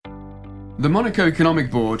The Monaco Economic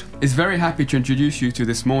Board is very happy to introduce you to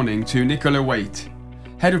this morning to Nicolas Waite,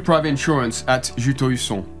 Head of Private Insurance at Juto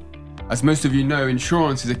Husson. As most of you know,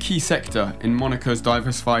 insurance is a key sector in Monaco's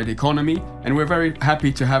diversified economy, and we're very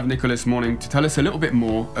happy to have Nicolas this morning to tell us a little bit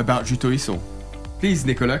more about Juto Husson. Please,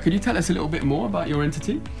 Nicolas, could you tell us a little bit more about your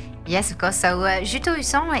entity? Yes, of course. So Juto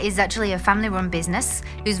Husson is actually a family-run business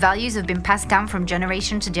whose values have been passed down from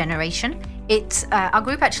generation to generation. Our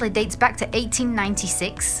group actually dates back to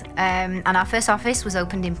 1896, and our first office was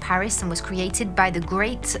opened in Paris and was created by the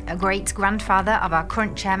great-grandfather of our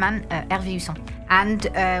current chairman, Hervé Husson. And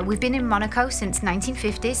we've been in Monaco since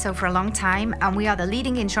 1950, so for a long time, and we are the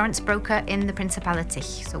leading insurance broker in the Principality.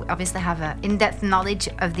 So we obviously have an in-depth knowledge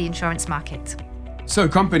of the insurance market. So a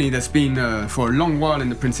company that's been for a long while in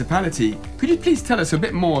the Principality, could you please tell us a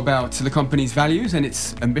bit more about the company's values and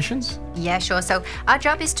its ambitions? Yeah, sure. So our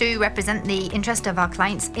job is to represent the interest of our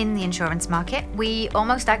clients in the insurance market. We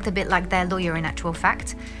almost act a bit like their lawyer in actual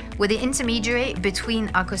fact. We're the intermediary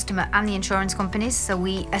between our customer and the insurance companies, so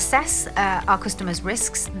we assess our customers'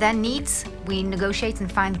 risks, their needs, we negotiate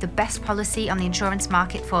and find the best policy on the insurance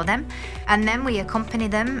market for them, and then we accompany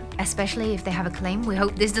them, especially if they have a claim. We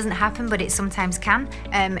hope this doesn't happen, but it sometimes can,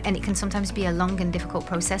 and it can sometimes be a long and difficult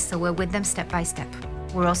process, so we're with them step by step.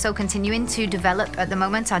 We're also continuing to develop at the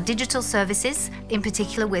moment our digital services, in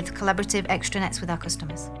particular with collaborative extranets with our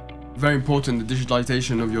customers. Very important, the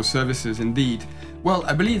digitalization of your services indeed. Well,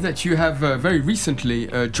 I believe that you have very recently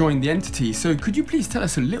joined the entity, so could you please tell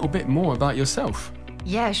us a little bit more about yourself?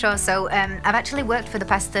 Yeah, sure. So I've actually worked for the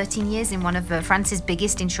past 13 years in one of France's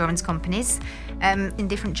biggest insurance companies, in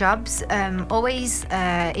different jobs, always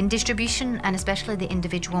in distribution and especially the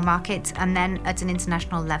individual market, and then at an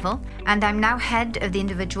international level. And I'm now head of the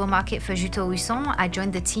individual market for Juto Husson. I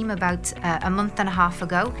joined the team about a month and a half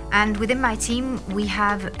ago. And within my team, we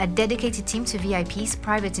have a dedicated team to VIPs,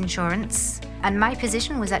 private insurance. And my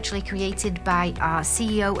position was actually created by our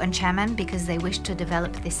CEO and chairman because they wished to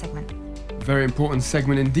develop this segment. Very important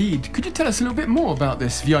segment indeed. Could you tell us a little bit more about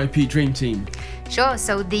this VIP Dream Team? Sure.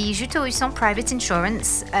 So the Juto Husson Private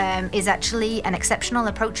Insurance is actually an exceptional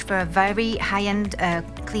approach for a very high-end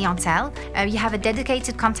clientele. You have a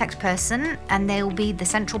dedicated contact person, and they will be the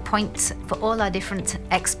central point for all our different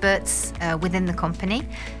experts within the company.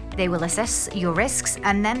 They will assess your risks,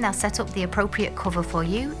 and then they'll set up the appropriate cover for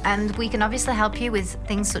you. And we can obviously help you with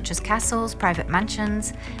things such as castles, private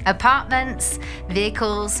mansions, apartments,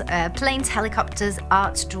 vehicles, planes, helicopters,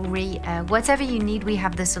 art, jewelry, whatever you need, we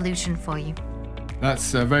have the solution for you.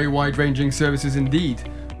 That's very wide-ranging services indeed.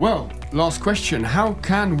 Well, last question. How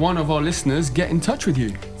can one of our listeners get in touch with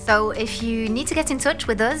you? So if you need to get in touch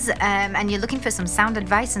with us and you're looking for some sound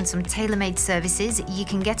advice and some tailor-made services, you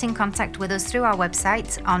can get in contact with us through our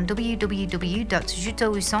website on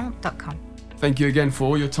www.jutohusson.com. Thank you again for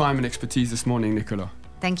all your time and expertise this morning, Nicolas.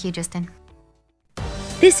 Thank you, Justin.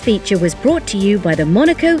 This feature was brought to you by the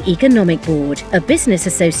Monaco Economic Board, a business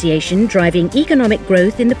association driving economic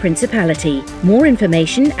growth in the Principality. More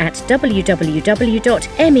information at www.meb.mc.